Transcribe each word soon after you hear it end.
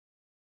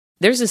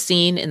There's a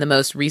scene in the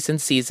most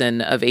recent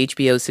season of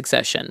HBO's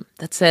Succession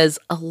that says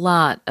a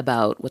lot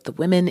about what the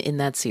women in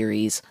that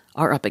series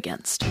are up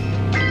against.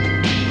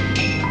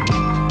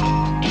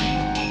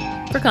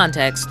 For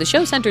context, the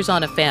show centers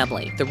on a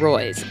family, the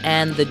Roys,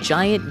 and the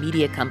giant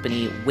media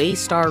company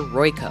Waystar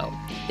Royco.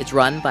 It's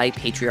run by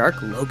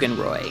patriarch Logan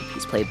Roy.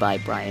 He's played by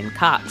Brian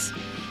Cox.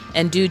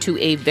 And due to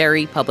a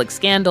very public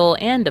scandal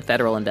and a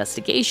federal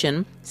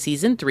investigation,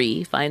 Season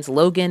 3 finds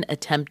Logan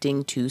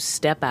attempting to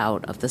step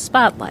out of the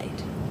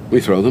spotlight. We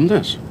throw them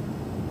this.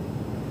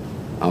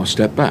 I'll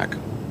step back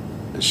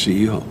as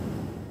CEO.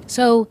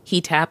 So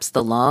he taps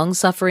the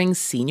long-suffering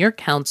senior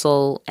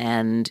counsel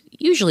and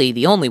usually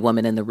the only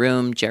woman in the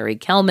room, Jerry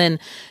Kellman,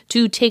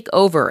 to take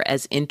over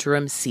as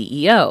interim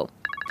CEO.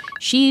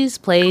 She's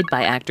played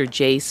by actor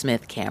J.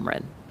 Smith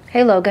Cameron.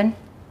 Hey, Logan.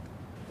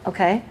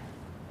 Okay,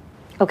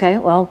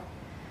 well,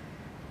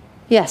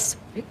 yes.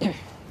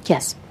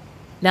 Yes.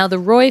 Now, the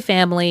Roy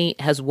family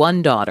has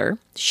one daughter,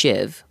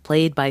 Shiv,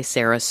 played by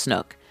Sarah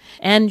Snook.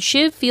 And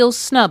Shiv feels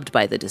snubbed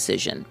by the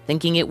decision,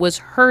 thinking it was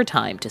her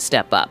time to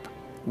step up.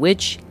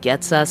 Which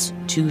gets us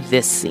to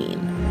this scene.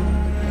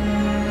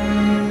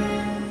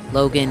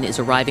 Logan is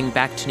arriving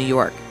back to New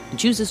York and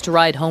chooses to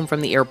ride home from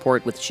the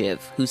airport with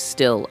Shiv, who's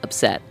still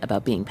upset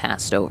about being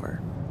passed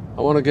over.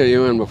 I want to get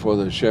you in before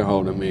the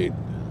shareholder meet.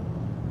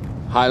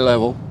 High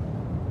level.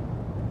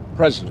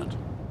 President.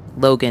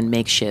 Logan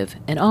makes Shiv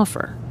an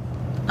offer.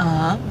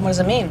 What does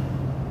it mean?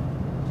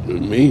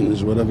 It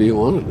means whatever you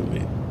want it to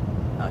mean.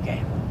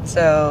 Okay,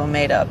 so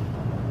made up.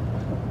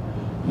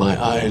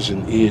 My eyes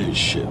and ears,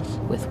 Shiv.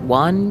 With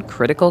one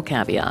critical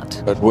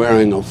caveat. But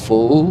wearing a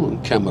full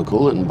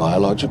chemical and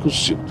biological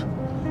suit,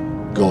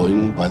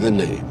 going by the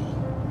name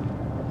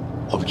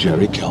of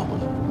Jerry Kellman.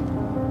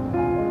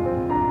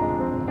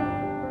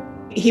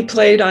 He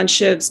played on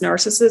Shiv's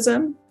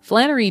narcissism.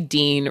 Flannery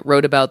Dean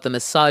wrote about the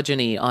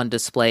misogyny on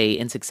display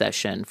in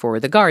Succession for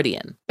The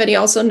Guardian. But he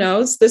also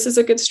knows this is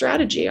a good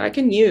strategy. I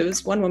can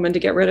use one woman to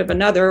get rid of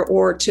another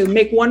or to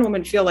make one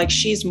woman feel like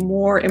she's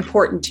more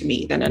important to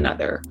me than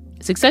another.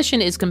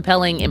 Succession is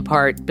compelling in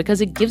part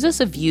because it gives us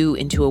a view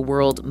into a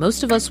world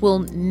most of us will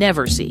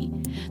never see.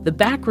 The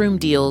backroom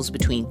deals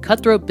between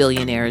cutthroat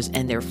billionaires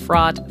and their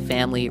fraught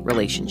family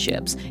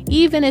relationships,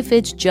 even if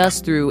it's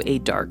just through a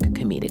dark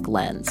comedic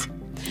lens.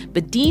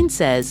 But Dean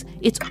says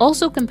it's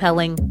also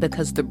compelling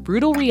because the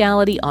brutal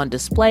reality on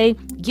display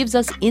gives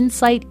us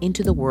insight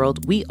into the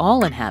world we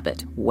all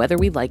inhabit, whether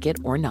we like it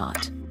or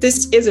not.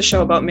 This is a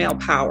show about male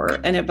power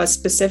and of a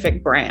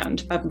specific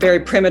brand, a very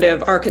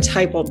primitive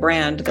archetypal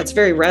brand that's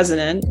very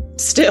resonant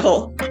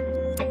still.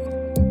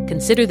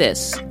 Consider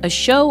this. A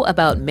show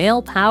about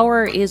male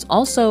power is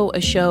also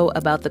a show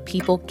about the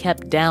people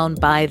kept down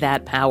by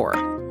that power.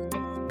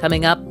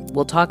 Coming up,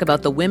 we'll talk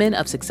about the women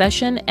of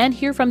Succession and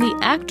hear from the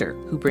actor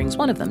who brings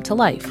one of them to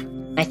life.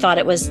 I thought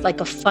it was like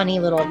a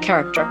funny little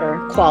character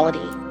quality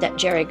that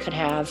Jerry could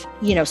have.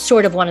 You know,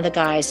 sort of one of the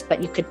guys,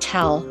 but you could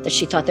tell that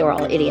she thought they were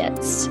all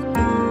idiots.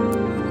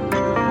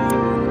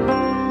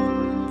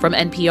 From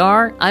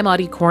NPR, I'm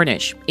Audie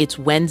Cornish. It's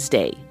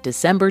Wednesday,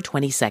 December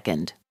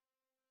 22nd.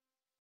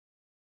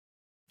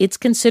 It's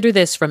Consider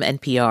This from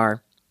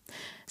NPR.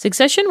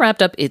 Succession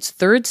wrapped up its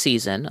third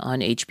season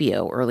on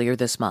HBO earlier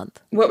this month.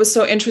 What was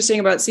so interesting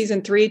about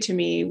season 3 to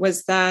me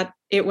was that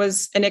it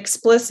was an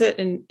explicit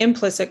and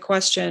implicit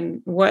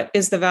question, what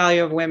is the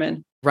value of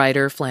women?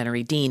 Writer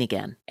Flannery Dean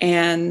again.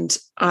 And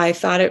I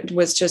thought it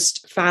was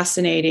just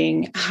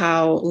fascinating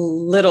how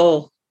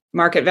little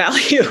market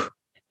value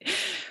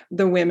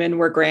the women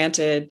were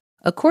granted.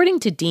 According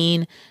to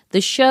Dean,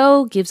 the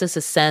show gives us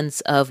a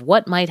sense of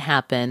what might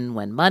happen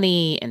when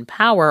money and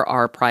power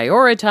are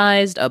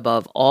prioritized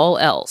above all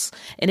else.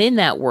 And in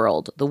that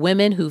world, the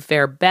women who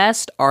fare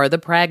best are the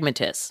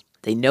pragmatists.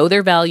 They know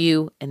their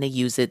value and they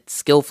use it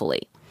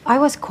skillfully. I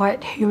was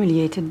quite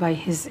humiliated by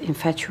his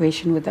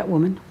infatuation with that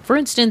woman. For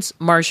instance,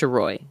 Marcia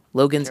Roy,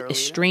 Logan's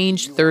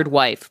estranged third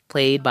wife,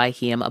 played by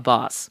Hiam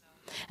Abbas.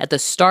 At the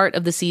start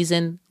of the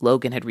season,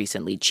 Logan had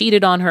recently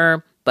cheated on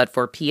her, but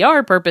for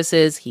PR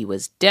purposes, he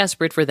was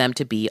desperate for them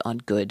to be on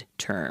good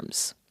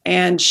terms.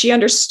 And she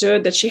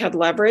understood that she had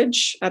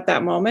leverage at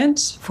that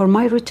moment. For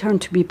my return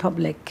to be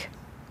public,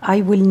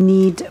 I will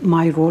need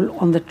my role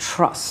on the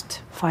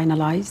trust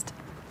finalized,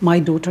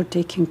 my daughter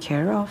taken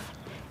care of,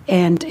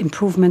 and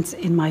improvements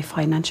in my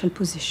financial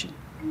position.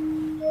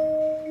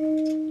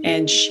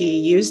 And she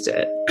used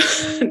it,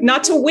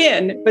 not to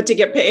win, but to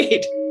get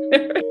paid.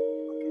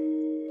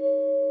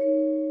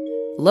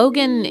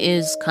 Logan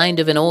is kind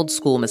of an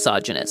old-school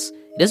misogynist.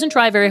 He doesn't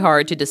try very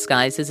hard to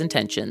disguise his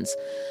intentions,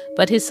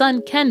 but his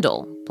son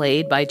Kendall,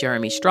 played by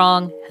Jeremy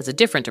Strong, has a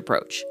different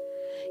approach.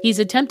 He's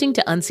attempting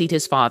to unseat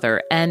his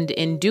father, and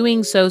in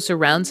doing so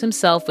surrounds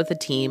himself with a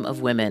team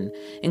of women,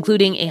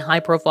 including a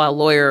high-profile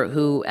lawyer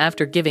who,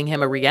 after giving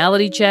him a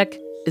reality check,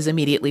 is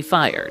immediately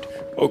fired.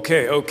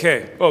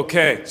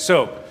 Okay.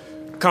 So,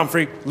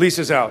 Comfrey,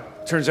 Lisa's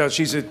out. Turns out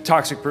she's a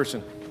toxic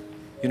person.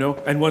 You know,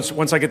 and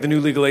once I get the new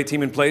legal aid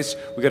team in place,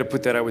 we got to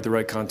put that out with the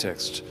right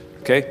context.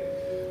 Okay?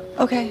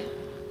 Okay.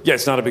 Yeah,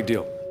 it's not a big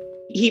deal.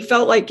 He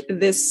felt like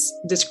this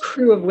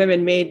crew of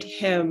women made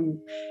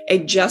him a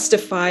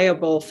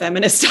justifiable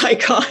feminist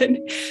icon.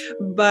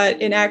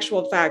 But in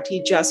actual fact,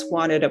 he just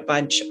wanted a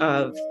bunch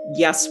of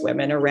yes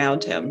women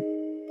around him.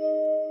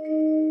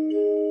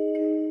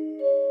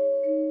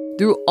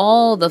 Through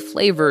all the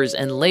flavors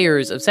and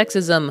layers of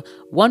sexism,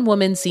 one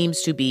woman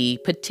seems to be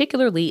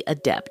particularly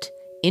adept.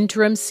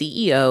 Interim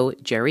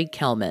CEO Jerry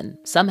Kellman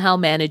somehow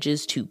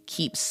manages to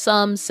keep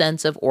some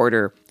sense of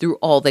order through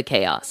all the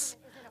chaos.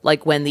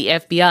 Like when the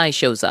FBI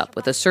shows up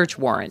with a search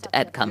warrant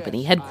at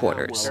company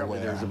headquarters.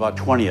 There's about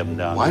 20 of them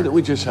down there. Why don't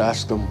we just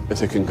ask them if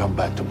they can come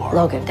back tomorrow?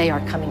 Logan, they are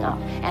coming up.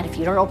 And if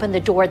you don't open the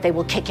door, they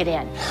will kick it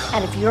in.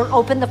 And if you don't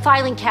open the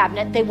filing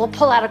cabinet, they will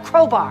pull out a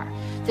crowbar.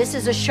 This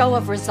is a show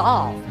of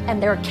resolve.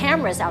 And there are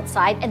cameras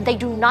outside, and they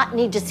do not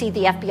need to see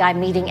the FBI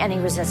meeting any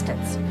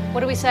resistance.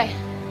 What do we say?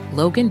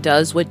 Logan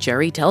does what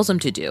Jerry tells him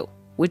to do,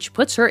 which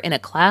puts her in a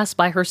class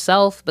by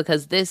herself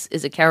because this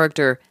is a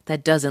character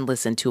that doesn't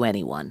listen to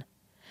anyone.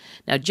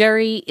 Now,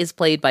 Jerry is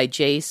played by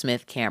J.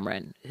 Smith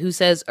Cameron, who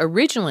says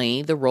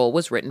originally the role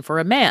was written for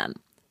a man.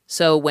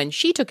 So when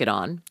she took it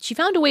on, she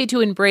found a way to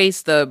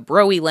embrace the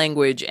bro-y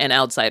language and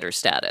outsider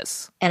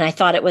status. And I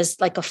thought it was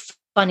like a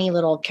funny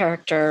little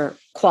character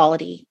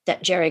quality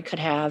that Jerry could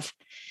have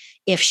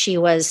if she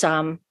was,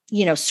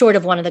 sort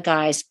of one of the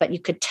guys, but you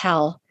could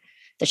tell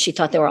that she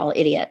thought they were all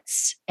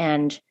idiots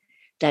and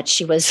that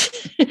she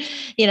was,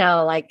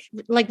 like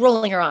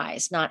rolling her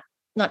eyes, not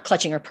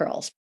clutching her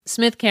pearls.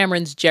 Smith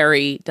Cameron's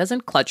Jerry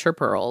doesn't clutch her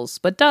pearls,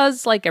 but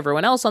does, like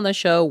everyone else on the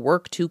show,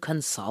 work to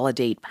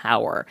consolidate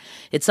power.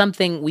 It's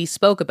something we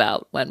spoke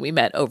about when we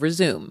met over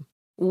Zoom.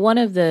 One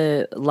of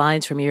the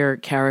lines from your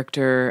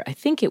character, I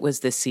think it was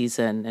this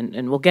season,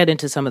 and we'll get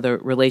into some of the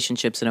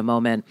relationships in a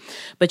moment,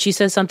 but she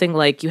says something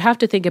like, you have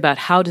to think about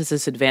how does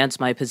this advance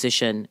my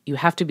position? You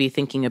have to be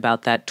thinking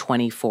about that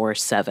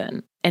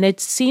 24/7. And it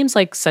seems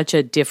like such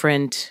a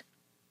different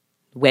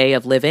way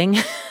of living.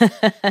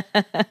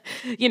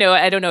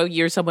 I don't know,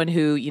 you're someone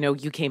who,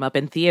 you came up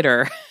in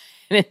theater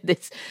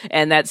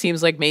and that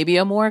seems like maybe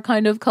a more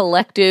kind of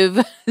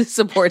collective,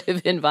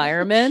 supportive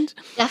environment.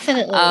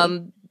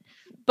 Definitely.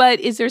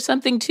 But is there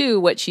something to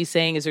what she's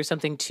saying? Is there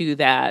something to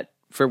that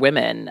for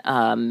women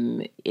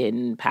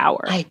in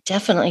power? I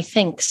definitely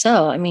think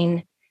so. I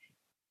mean,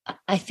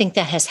 I think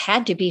that has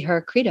had to be her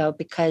credo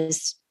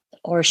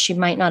or she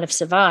might not have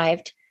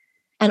survived.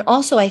 And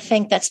also I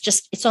think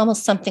it's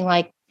almost something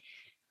like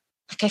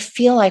I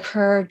feel like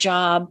her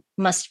job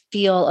must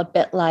feel a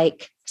bit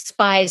like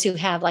spies who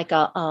have like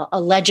a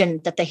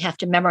legend that they have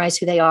to memorize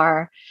who they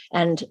are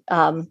and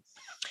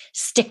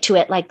stick to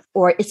it,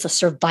 or it's a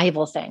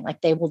survival thing.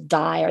 Like they will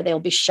die or they'll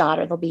be shot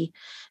or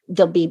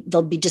they'll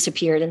be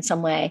disappeared in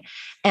some way.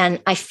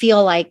 And I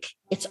feel like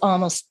it's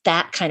almost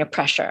that kind of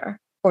pressure,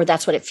 or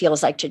that's what it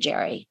feels like to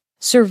Jerry.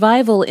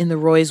 Survival in the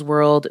Roy's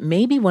world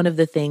may be one of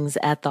the things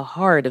at the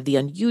heart of the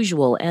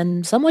unusual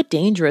and somewhat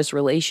dangerous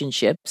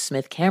relationship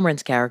Smith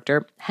Cameron's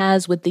character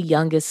has with the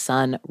youngest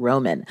son,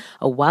 Roman,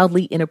 a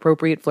wildly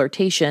inappropriate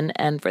flirtation,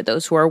 and for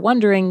those who are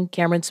wondering,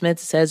 Cameron Smith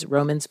says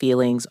Roman's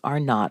feelings are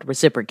not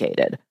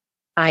reciprocated.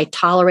 I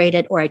tolerate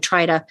it, or I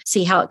try to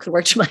see how it could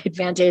work to my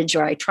advantage,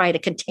 or I try to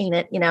contain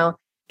it,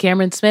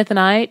 Cameron Smith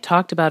and I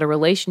talked about a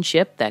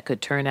relationship that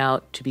could turn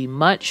out to be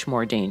much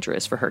more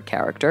dangerous for her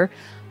character,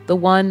 the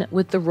one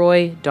with the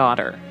Roy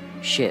daughter,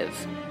 Shiv.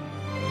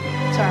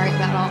 Sorry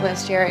about all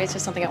this, Jerry. It's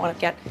just something I want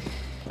to get,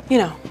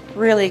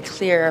 really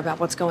clear about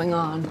what's going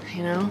on,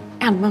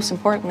 And most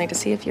importantly, to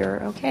see if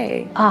you're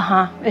okay.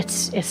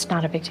 It's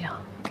not a big deal.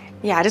 Okay.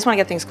 Yeah, I just want to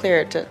get things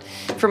clear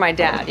for my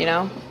dad,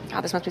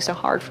 God, this must be so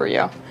hard for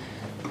you.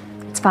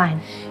 It's fine.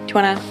 Do you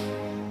want to...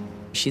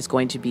 She's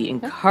going to be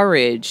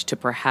encouraged to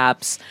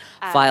perhaps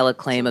file a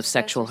claim of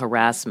sexual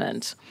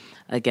harassment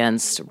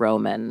against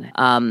Roman.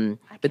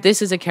 But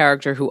this is a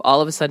character who all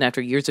of a sudden, after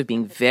years of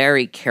being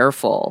very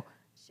careful,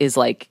 is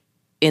like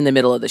in the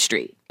middle of the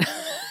street.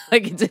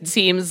 It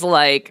seems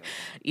like,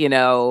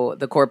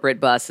 the corporate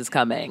bus is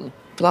coming.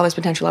 With all this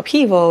potential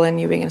upheaval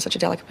and you being in such a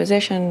delicate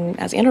position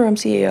as interim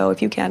CEO,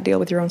 if you can't deal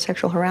with your own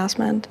sexual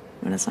harassment,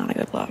 then it's not a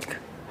good look.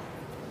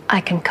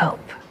 I can cope.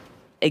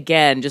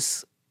 Again,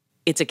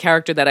 it's a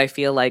character that I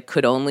feel like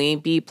could only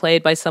be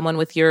played by someone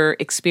with your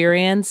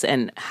experience.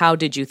 And how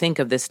did you think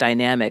of this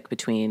dynamic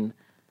between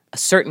a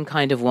certain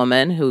kind of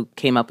woman who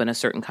came up in a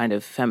certain kind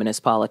of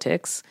feminist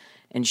politics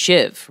and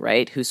Shiv,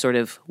 right, who sort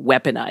of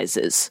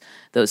weaponizes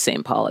those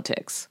same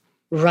politics?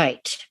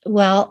 Right.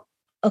 Well,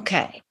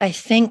 okay.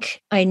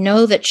 I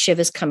know that Shiv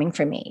is coming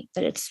for me,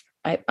 that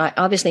I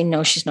obviously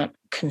know she's not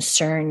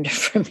concerned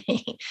for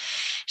me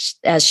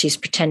as she's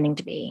pretending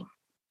to be.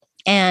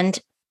 And,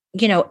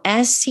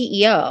 as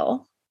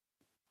CEO,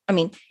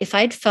 if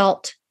I'd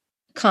felt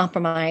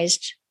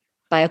compromised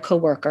by a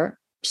coworker,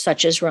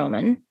 such as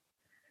Roman,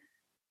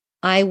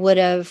 I would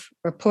have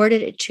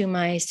reported it to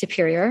my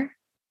superior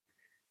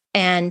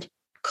and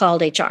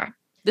called HR.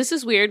 This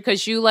is weird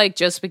because you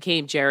just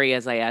became Jerry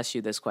as I asked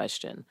you this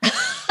question.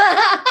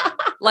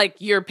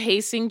 Your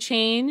pacing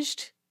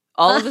changed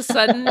All of a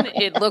sudden,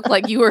 it looked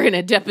like you were in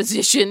a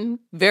deposition,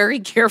 very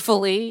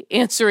carefully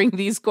answering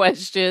these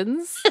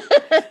questions.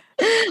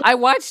 I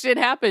watched it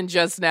happen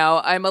just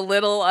now. I'm a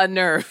little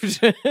unnerved.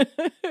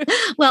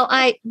 Well,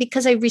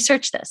 because I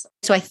researched this.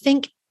 So I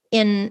think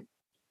in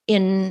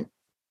the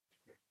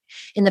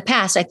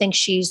past, I think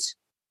she's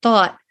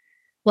thought,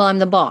 well, I'm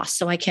the boss,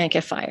 so I can't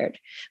get fired.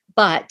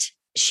 But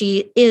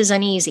she is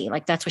uneasy.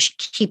 Like, that's what she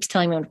keeps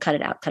telling me, to cut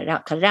it out, cut it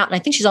out, cut it out. And I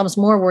think she's almost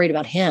more worried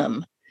about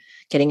him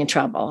getting in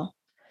trouble.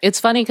 It's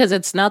funny because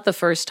it's not the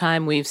first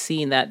time we've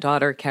seen that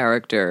daughter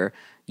character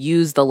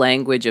use the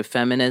language of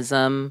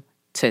feminism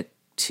to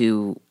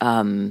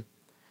kind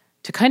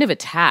of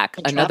attack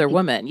another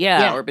woman,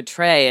 or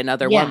betray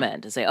another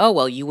woman, to say, oh,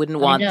 well, you wouldn't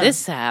want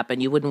this to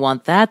happen, you wouldn't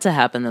want that to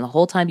happen. And the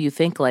whole time you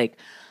think, like,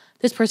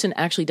 this person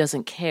actually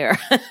doesn't care.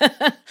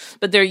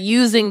 But they're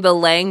using the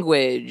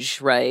language,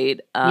 right?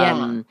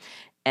 And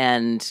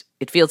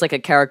it feels like a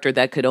character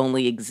that could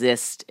only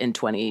exist in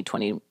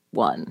 2021.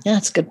 Yeah,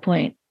 that's a good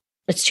point.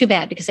 It's too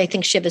bad because I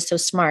think Shiv is so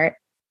smart,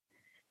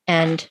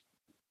 and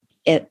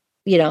it,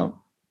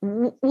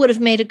 would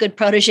have made a good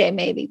protege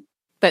maybe.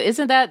 But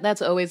isn't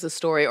that's always a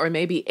story, or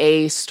maybe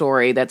a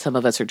story that some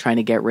of us are trying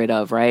to get rid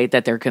of, right?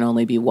 That there can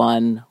only be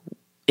one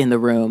in the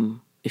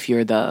room if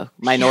you're the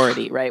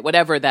minority, right?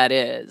 Whatever that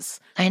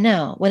is. I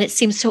know. When it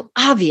seems so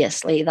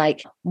obviously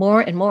like more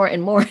and more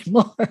and more and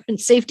more, and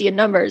safety in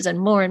numbers and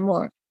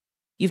more.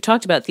 You've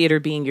talked about theater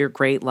being your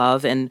great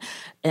love. And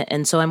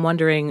so I'm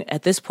wondering,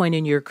 at this point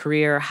in your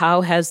career, how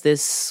has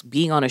this,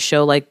 being on a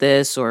show like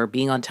this or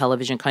being on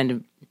television, kind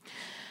of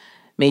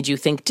made you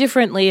think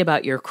differently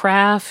about your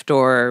craft,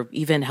 or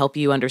even help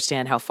you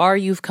understand how far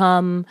you've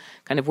come?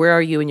 Kind of, where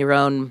are you in your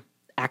own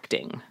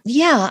acting?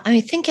 Yeah,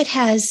 I think it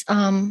has.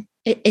 When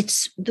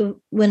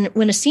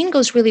a scene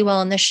goes really well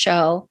on this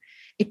show,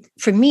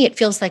 for me, it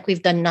feels like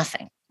we've done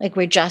nothing. Like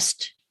we're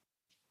just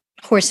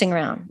horsing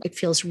around. It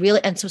feels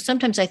really, and so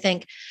sometimes I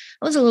think it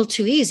was a little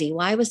too easy.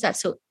 Why was that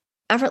so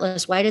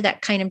effortless? Why did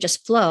that kind of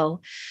just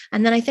flow?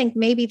 And then I think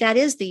maybe that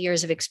is the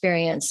years of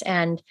experience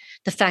and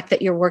the fact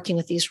that you're working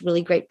with these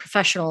really great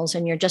professionals,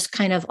 and you're just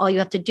kind of, all you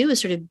have to do is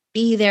sort of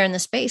be there in the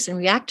space and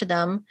react to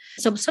them.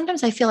 So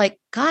sometimes I feel like,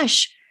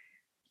 gosh,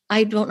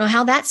 I don't know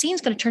how that scene's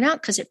going to turn out,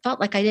 because it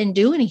felt like I didn't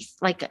do anything.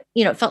 Like,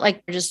 it felt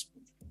like we're just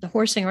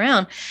horsing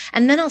around.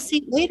 And then I'll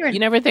see later. You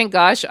never think,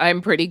 gosh,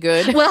 I'm pretty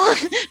good. Well,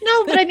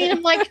 no, but I mean,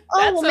 I'm like,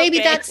 oh, well, maybe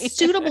okay. That's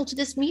suitable to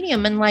this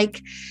medium. And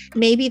like,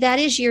 maybe that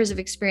is years of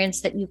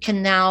experience that you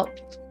can now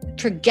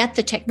forget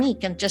the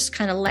technique and just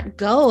kind of let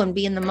go and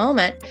be in the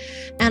moment.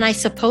 And I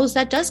suppose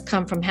that does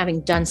come from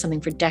having done something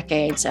for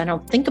decades. I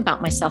don't think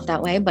about myself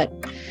that way, but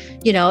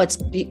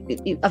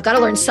I've got to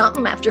learn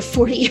something after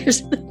 40 years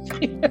in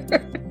the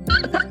theater.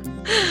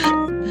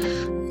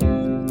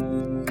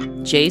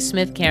 J.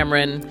 Smith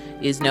Cameron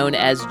is known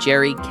as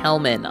Jerry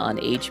Kellman on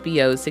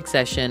HBO's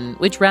Succession,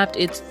 which wrapped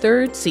its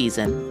third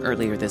season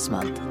earlier this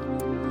month.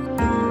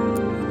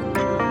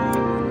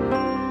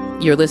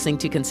 You're listening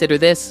to Consider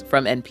This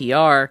from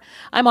NPR.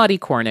 I'm Audie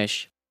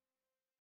Cornish.